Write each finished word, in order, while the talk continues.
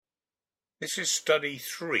This is study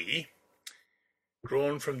 3,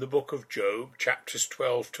 drawn from the book of Job, chapters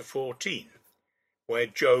 12 to 14, where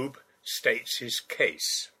Job states his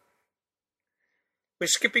case. We're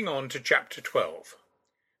skipping on to chapter 12.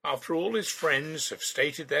 After all his friends have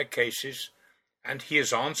stated their cases and he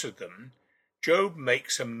has answered them, Job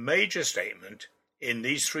makes a major statement in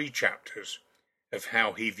these 3 chapters of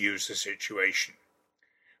how he views the situation.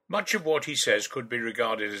 Much of what he says could be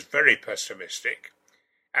regarded as very pessimistic,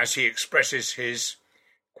 as he expresses his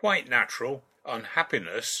quite natural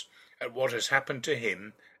unhappiness at what has happened to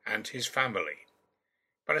him and his family.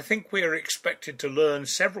 But I think we are expected to learn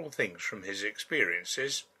several things from his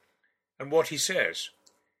experiences and what he says,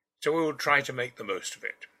 so we will try to make the most of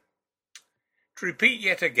it. To repeat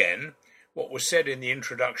yet again what was said in the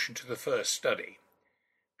introduction to the first study,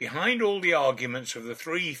 behind all the arguments of the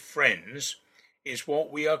 3 friends is what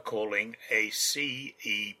we are calling a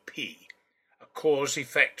CEP, a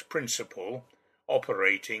cause-effect principle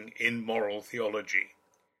operating in moral theology.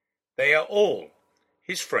 They are all,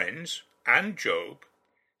 his friends and Job,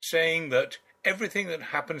 saying that everything that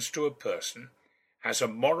happens to a person has a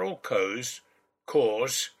moral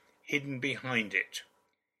cause hidden behind it.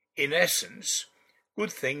 In essence,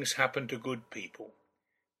 good things happen to good people.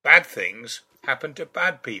 Bad things happen to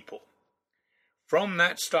bad people. From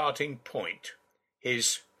that starting point,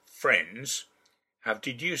 his friends have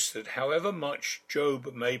deduced that however much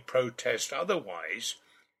Job may protest otherwise,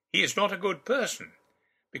 he is not a good person,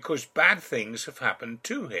 because bad things have happened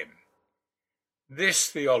to him. This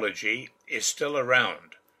theology is still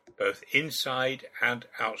around, both inside and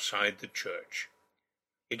outside the church.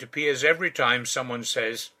 It appears every time someone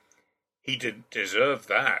says, "He didn't deserve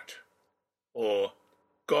that," or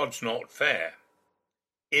 "God's not fair."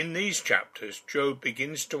 In these chapters, Job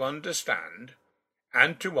begins to understand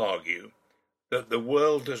and to argue that the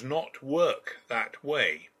world does not work that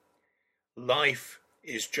way. Life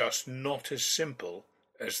is just not as simple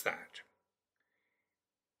as that.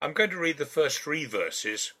 I'm going to read the first 3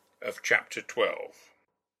 verses of chapter 12.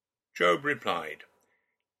 Job replied,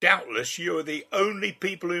 "Doubtless you are the only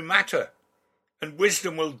people who matter, and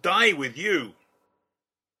wisdom will die with you.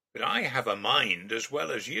 But I have a mind as well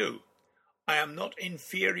as you. I am not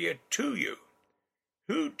inferior to you.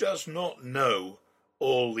 Who does not know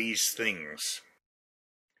all these things?"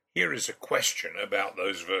 Here is a question about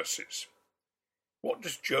those verses. What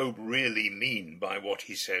does Job really mean by what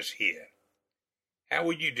he says here? How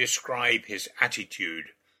would you describe his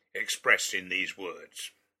attitude expressed in these words?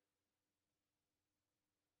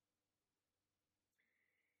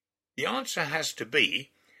 The answer has to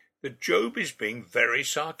be that Job is being very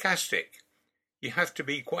sarcastic. You have to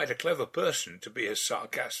be quite a clever person to be as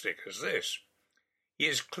sarcastic as this. He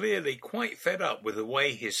is clearly quite fed up with the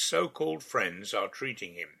way his so-called friends are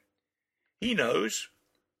treating him. He knows,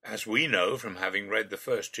 as we know from having read the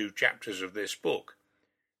first 2 chapters of this book,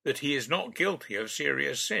 that he is not guilty of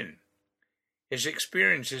serious sin. His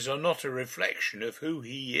experiences are not a reflection of who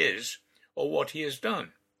he is or what he has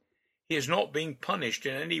done. He is not being punished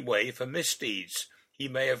in any way for misdeeds he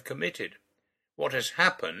may have committed. What has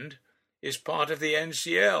happened is part of the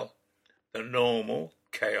NCL, the normal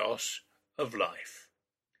chaos of life.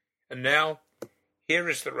 And now, here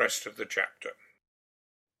is the rest of the chapter.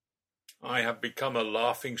 "I have become a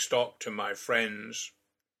laughingstock to my friends.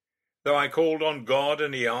 Though I called on God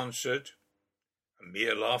and he answered, a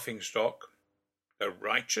mere laughingstock, though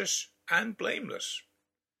righteous and blameless.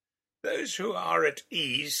 Those who are at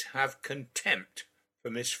ease have contempt for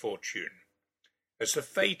misfortune, as the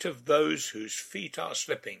fate of those whose feet are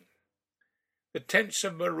slipping. The tents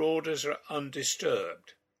of marauders are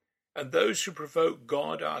undisturbed, and those who provoke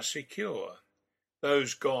God are secure,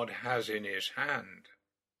 those God has in his hand.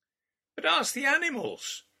 But ask the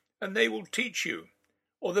animals, and they will teach you,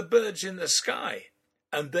 or the birds in the sky,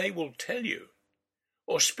 and they will tell you,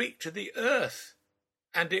 or speak to the earth,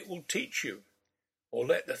 and it will teach you, or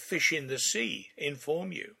let the fish in the sea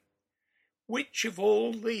inform you. Which of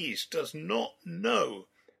all these does not know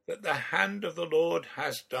that the hand of the Lord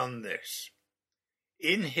has done this?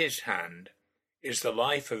 In his hand is the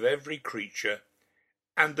life of every creature,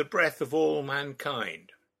 and the breath of all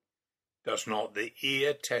mankind. Does not the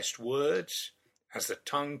ear test words, as the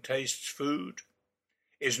tongue tastes food?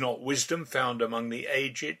 Is not wisdom found among the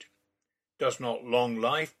aged? Does not long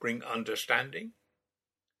life bring understanding?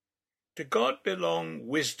 To God belong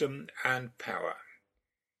wisdom and power.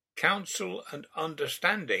 Counsel and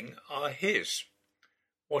understanding are his.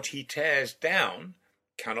 What he tears down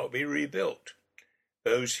cannot be rebuilt.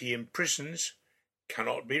 Those he imprisons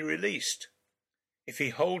cannot be released. If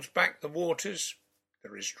he holds back the waters,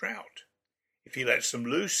 there is drought. If he lets them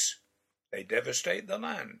loose, they devastate the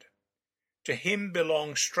land. To him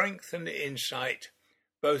belong strength and insight.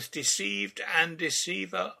 Both deceived and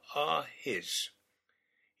deceiver are his.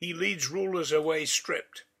 He leads rulers away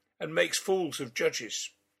stripped and makes fools of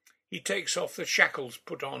judges. He takes off the shackles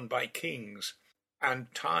put on by kings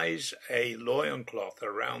and ties a loincloth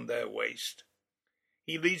around their waist.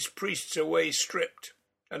 He leads priests away stripped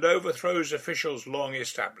and overthrows officials long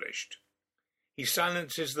established. He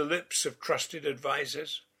silences the lips of trusted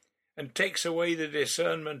advisers and takes away the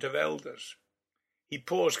discernment of elders. He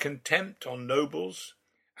pours contempt on nobles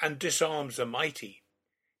and disarms the mighty.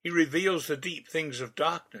 He reveals the deep things of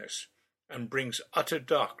darkness and brings utter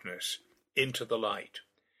darkness into the light.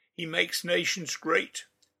 He makes nations great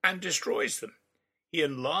and destroys them. He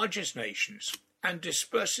enlarges nations and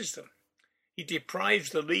disperses them. He deprives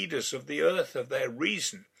the leaders of the earth of their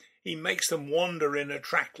reason. He makes them wander in a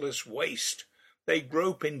trackless waste. They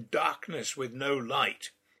grope in darkness with no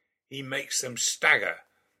light. He makes them stagger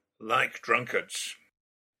like drunkards.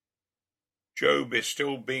 Job is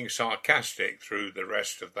still being sarcastic through the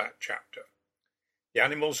rest of that chapter. The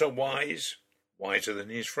animals are wise, wiser than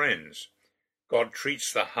his friends. God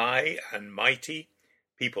treats the high and mighty,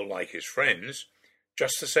 people like his friends,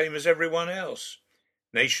 just the same as everyone else.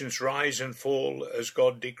 Nations rise and fall as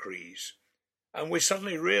God decrees. And we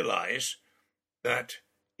suddenly realize that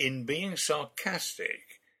in being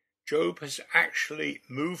sarcastic, Job has actually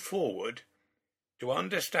moved forward to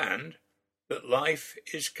understand that life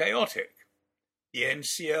is chaotic. The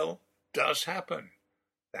NCL does happen.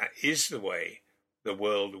 That is the way the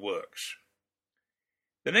world works.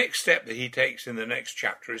 The next step that he takes in the next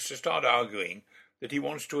chapter is to start arguing that he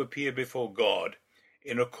wants to appear before God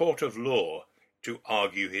in a court of law to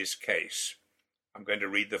argue his case. I'm going to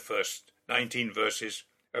read the first 19 verses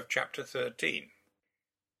of chapter 13.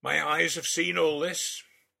 My eyes have seen all this.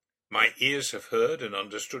 My ears have heard and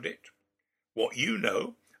understood it. What you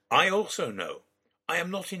know, I also know. I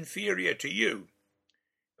am not inferior to you.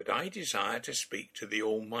 But I desire to speak to the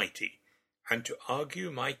Almighty and to argue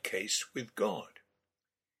my case with God.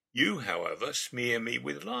 You, however, smear me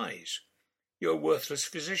with lies. You are worthless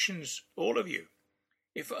physicians, all of you.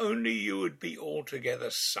 If only you would be altogether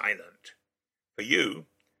silent. For you,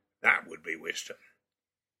 that would be wisdom.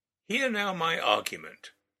 Hear now my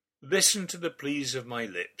argument. Listen to the pleas of my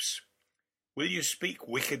lips. Will you speak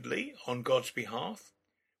wickedly on God's behalf?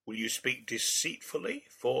 Will you speak deceitfully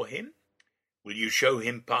for him? Will you show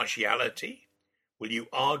him partiality? Will you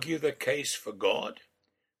argue the case for God?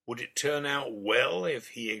 Would it turn out well if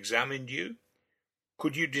he examined you?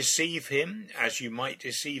 Could you deceive him as you might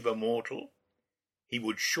deceive a mortal? He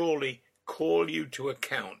would surely call you to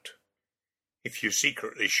account if you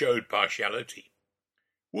secretly showed partiality.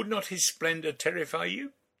 Would not his splendor terrify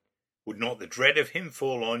you? Would not the dread of him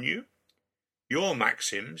fall on you? Your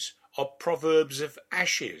maxims are proverbs of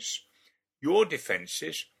ashes. Your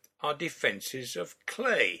defences are defences of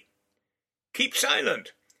clay. Keep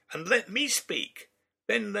silent, and let me speak.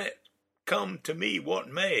 Then let come to me what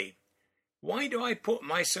may. Why do I put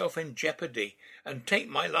myself in jeopardy and take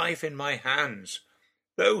my life in my hands?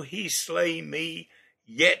 Though he slay me,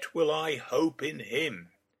 yet will I hope in him.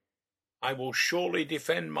 I will surely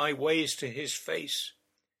defend my ways to his face.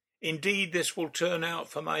 Indeed, this will turn out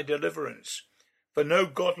for my deliverance, for no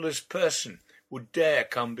godless person would dare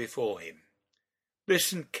come before him.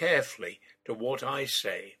 Listen carefully to what I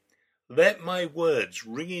say. Let my words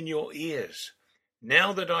ring in your ears.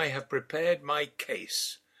 Now that I have prepared my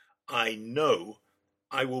case, I know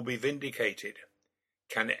I will be vindicated.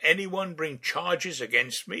 Can anyone bring charges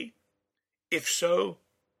against me? If so,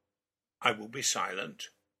 I will be silent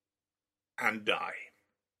and die.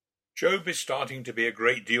 Job is starting to be a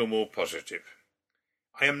great deal more positive.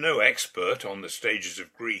 I am no expert on the stages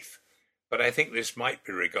of grief, but I think this might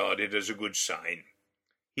be regarded as a good sign.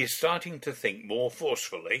 He is starting to think more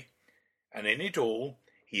forcefully, and in it all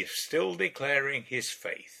he is still declaring his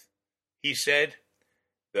faith. He said,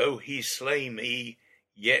 "Though he slay me,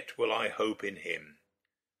 yet will I hope in him."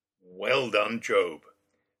 Well done, Job.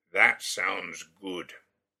 That sounds good.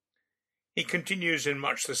 He continues in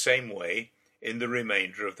much the same way in the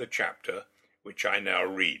remainder of the chapter, which I now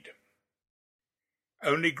read.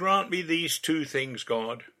 Only grant me these two things,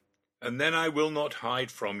 God, and then I will not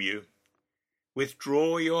hide from you.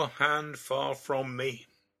 Withdraw your hand far from me,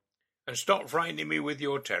 and stop frightening me with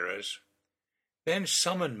your terrors. Then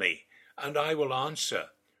summon me, and I will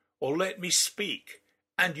answer, or let me speak,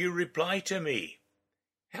 and you reply to me.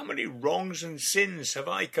 How many wrongs and sins have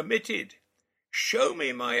I committed? Show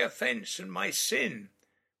me my offence and my sin.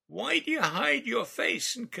 Why do you hide your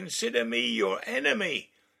face and consider me your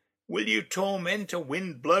enemy? Will you torment a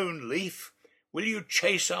wind-blown leaf? Will you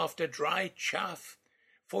chase after dry chaff?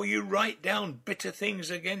 For you write down bitter things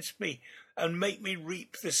against me, and make me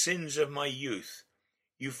reap the sins of my youth.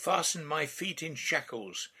 You fasten my feet in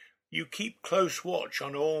shackles. You keep close watch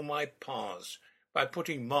on all my paths, by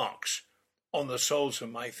putting marks on the soles of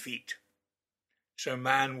my feet. So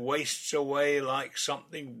man wastes away like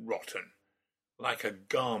something rotten, like a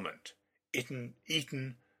garment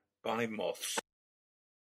eaten by moths.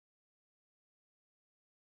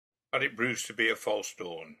 But it proves to be a false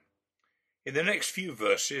dawn. In the next few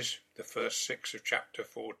verses, the first 6 of chapter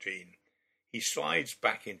 14, he slides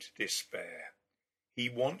back into despair. He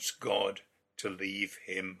wants God to leave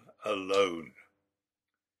him alone.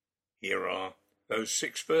 Here are those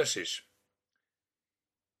 6 verses.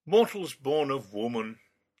 Mortals born of woman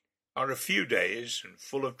are a few days and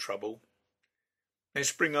full of trouble. They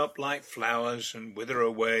spring up like flowers and wither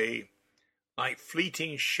away. Like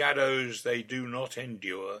fleeting shadows they do not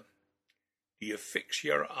endure. Do you fix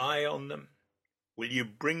your eye on them? Will you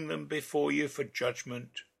bring them before you for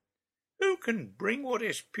judgment? Who can bring what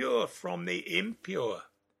is pure from the impure?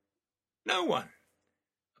 No one.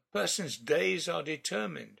 A person's days are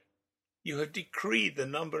determined. You have decreed the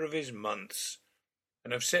number of his months,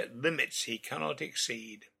 and have set limits he cannot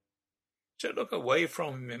exceed. So look away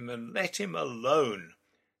from him and let him alone,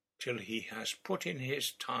 till he has put in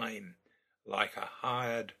his time like a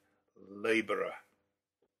hired labourer.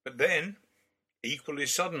 But then, equally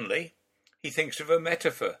suddenly, he thinks of a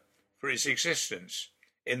metaphor for his existence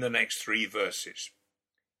in the next 3 verses.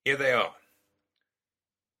 Here they are.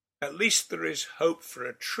 At least there is hope for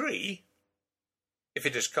a tree. If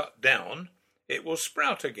it is cut down, it will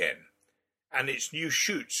sprout again, and its new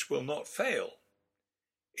shoots will not fail.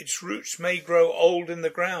 Its roots may grow old in the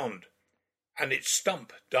ground, and its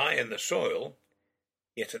stump die in the soil,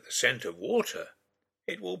 yet at the scent of water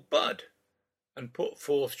it will bud and put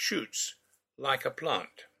forth shoots like a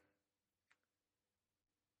plant.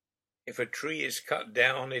 If a tree is cut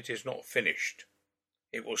down, it is not finished.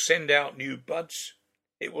 It will send out new buds.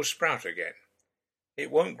 It will sprout again.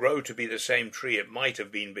 It won't grow to be the same tree it might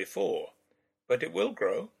have been before, but it will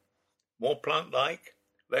grow, more plant-like,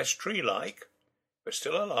 less tree-like, but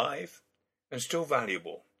still alive and still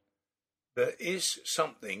valuable. There is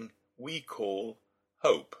something we call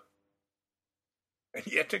hope. And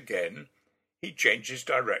yet again, he changes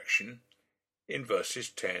direction in verses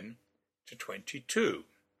 10 to 22.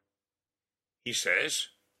 He says,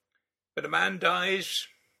 but a man dies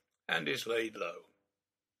and is laid low.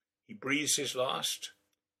 He breathes his last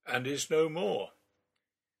and is no more.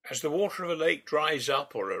 As the water of a lake dries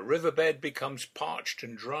up or a riverbed becomes parched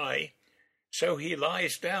and dry, so he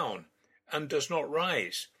lies down and does not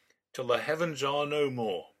rise till the heavens are no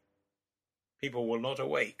more. People will not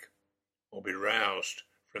awake or be roused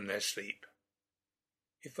from their sleep.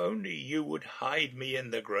 If only you would hide me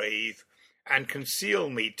in the grave and conceal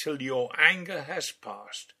me till your anger has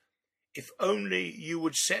passed. If only you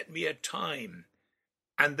would set me a time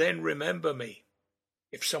and then remember me.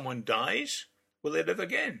 If someone dies, will they live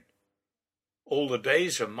again? All the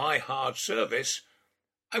days of my hard service,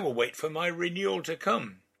 I will wait for my renewal to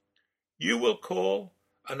come. You will call,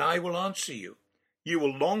 and I will answer you. You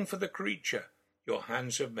will long for the creature your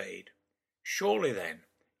hands have made. Surely then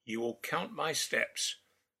you will count my steps,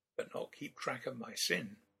 but not keep track of my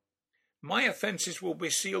sin. My offences will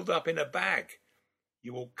be sealed up in a bag.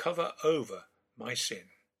 You will cover over my sin.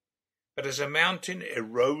 But as a mountain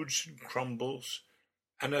erodes and crumbles,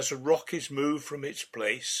 and as a rock is moved from its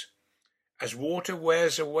place, as water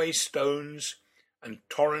wears away stones and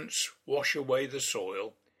torrents wash away the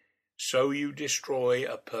soil, so you destroy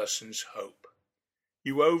a person's hope.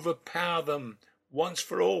 You overpower them once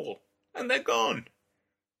for all, and they're gone.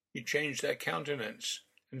 You change their countenance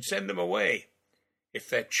and send them away. If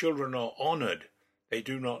their children are honoured, they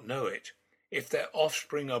do not know it. If their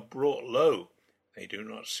offspring are brought low, they do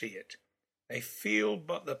not see it. They feel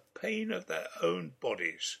but the pain of their own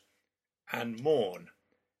bodies and mourn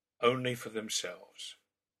only for themselves.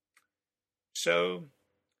 So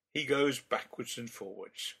he goes backwards and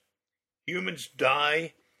forwards. Humans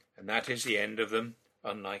die, and that is the end of them,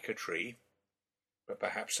 unlike a tree. But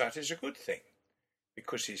perhaps that is a good thing,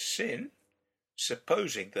 because his sin,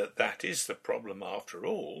 supposing that that is the problem after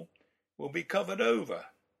all, will be covered over.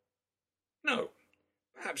 No,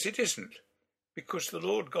 perhaps it isn't, because the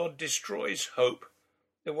Lord God destroys hope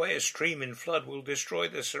the way a stream in flood will destroy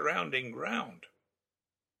the surrounding ground.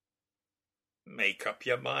 Make up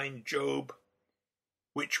your mind, Job.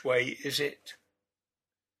 Which way is it?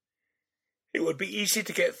 It would be easy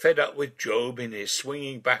to get fed up with Job in his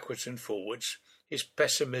swinging backwards and forwards, his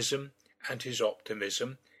pessimism and his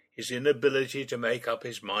optimism, his inability to make up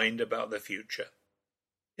his mind about the future.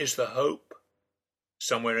 Is there hope?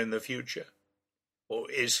 somewhere in the future? Or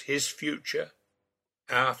is his future,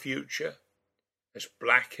 our future, as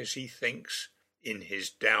black as he thinks in his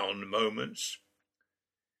down moments?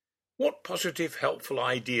 What positive, helpful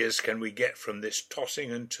ideas can we get from this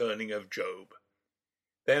tossing and turning of Job?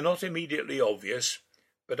 They're not immediately obvious,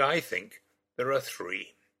 but I think there are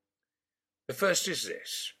three. The first is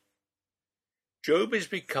this. Job is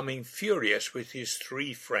becoming furious with his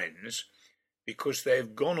three friends because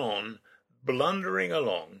they've gone on blundering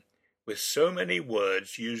along with so many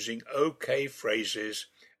words, using okay phrases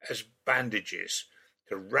as bandages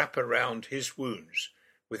to wrap around his wounds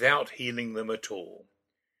without healing them at all.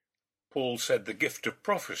 Paul said the gift of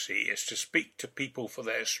prophecy is to speak to people for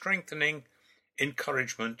their strengthening,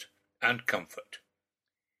 encouragement, and comfort.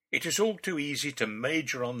 It is all too easy to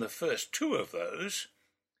major on the first two of those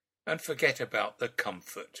and forget about the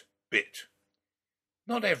comfort bit.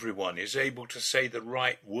 Not everyone is able to say the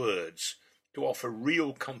right words to offer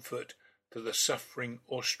real comfort to the suffering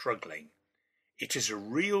or struggling. It is a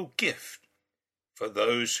real gift for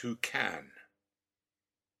those who can.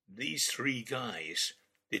 These three guys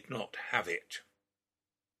did not have it.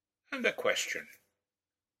 And a question.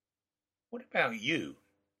 What about you?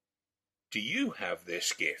 Do you have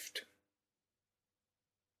this gift?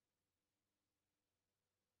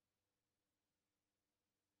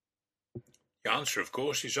 The answer, of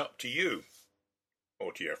course, is up to you,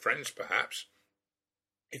 or to your friends perhaps.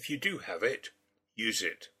 If you do have it, use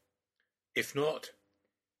it. If not,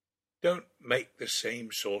 don't make the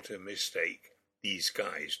same sort of mistake these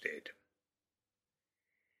guys did.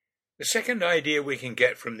 The second idea we can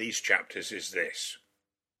get from these chapters is this.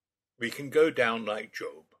 We can go down like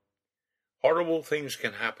Job. Horrible things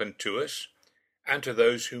can happen to us and to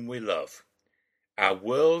those whom we love. Our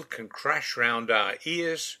world can crash round our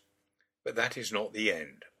ears, but that is not the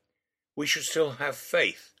end. We should still have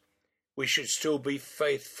faith. We should still be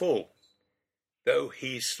faithful. Though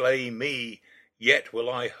he slay me, yet will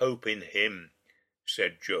I hope in him,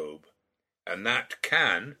 said Job. And that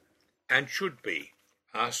can and should be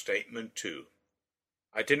our statement too.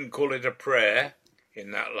 I didn't call it a prayer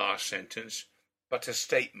in that last sentence, but a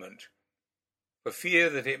statement, for fear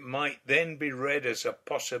that it might then be read as a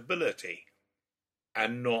possibility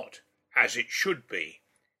and not, as it should be,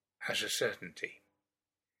 as a certainty.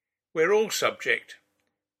 We're all subject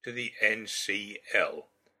to the NCL,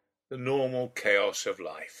 the normal chaos of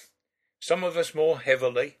life. Some of us more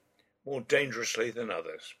heavily, more dangerously than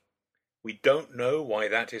others. We don't know why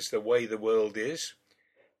that is the way the world is.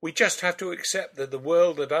 We just have to accept that the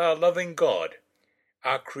world that our loving God,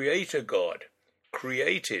 our Creator God,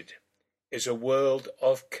 created is a world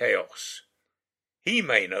of chaos. He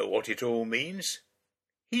may know what it all means.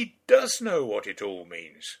 He does know what it all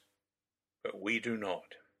means, but we do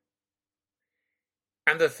not.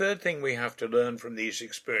 And the third thing we have to learn from these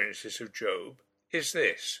experiences of Job is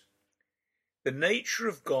this. The nature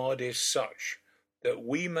of God is such that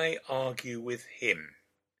we may argue with him.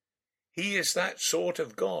 He is that sort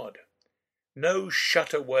of God. No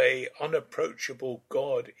shut-away, unapproachable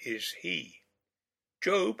God is he.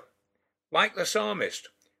 Job, like the psalmist,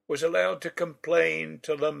 was allowed to complain,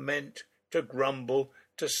 to lament, to grumble,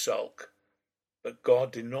 to sulk, but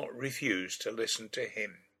God did not refuse to listen to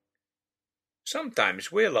him.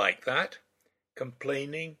 Sometimes we're like that,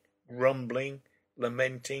 complaining, grumbling,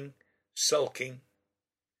 lamenting, sulking,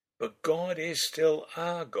 but God is still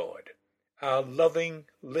our God, our loving,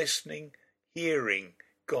 listening, hearing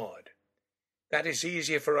God. That is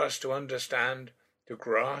easier for us to understand, to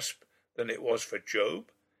grasp, than it was for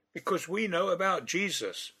Job, because we know about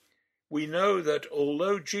Jesus. We know that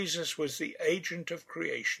although Jesus was the agent of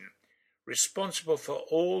creation, responsible for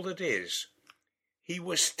all that is, he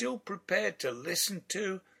was still prepared to listen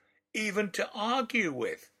to, even to argue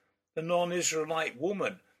with, the non-Israelite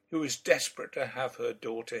woman who was desperate to have her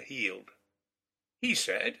daughter healed. He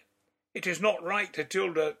said, "It is not right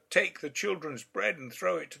to take the children's bread and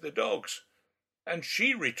throw it to the dogs." And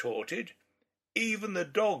she retorted, "Even the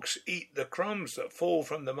dogs eat the crumbs that fall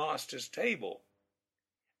from the master's table."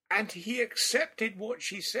 And he accepted what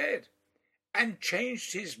she said and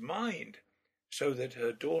changed his mind so that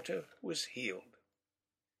her daughter was healed.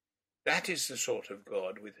 That is the sort of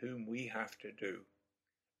God with whom we have to do.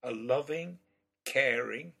 A loving,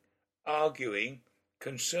 caring, arguing,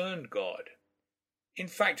 concerned God. In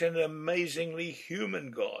fact, an amazingly human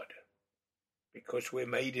God. Because we're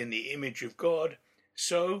made in the image of God,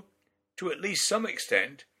 so, to at least some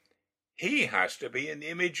extent, he has to be in the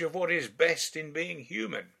image of what is best in being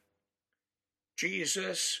human.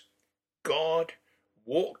 Jesus, God,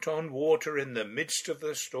 walked on water in the midst of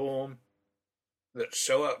the storm that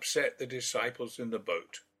so upset the disciples in the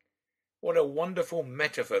boat. What a wonderful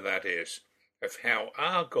metaphor that is of how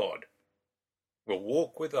our God will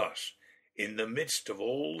walk with us in the midst of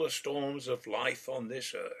all the storms of life on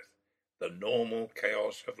this earth, the normal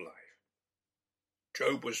chaos of life.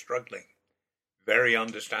 Job was struggling, very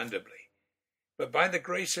understandably, but by the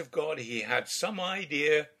grace of God he had some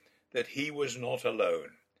idea that he was not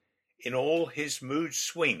alone. In all his mood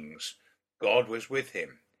swings, God was with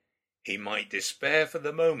him. He might despair for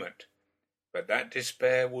the moment, but that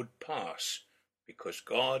despair would pass because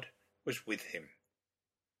God was with him.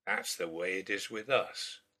 That's the way it is with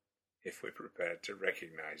us, if we're prepared to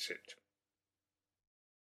recognize it.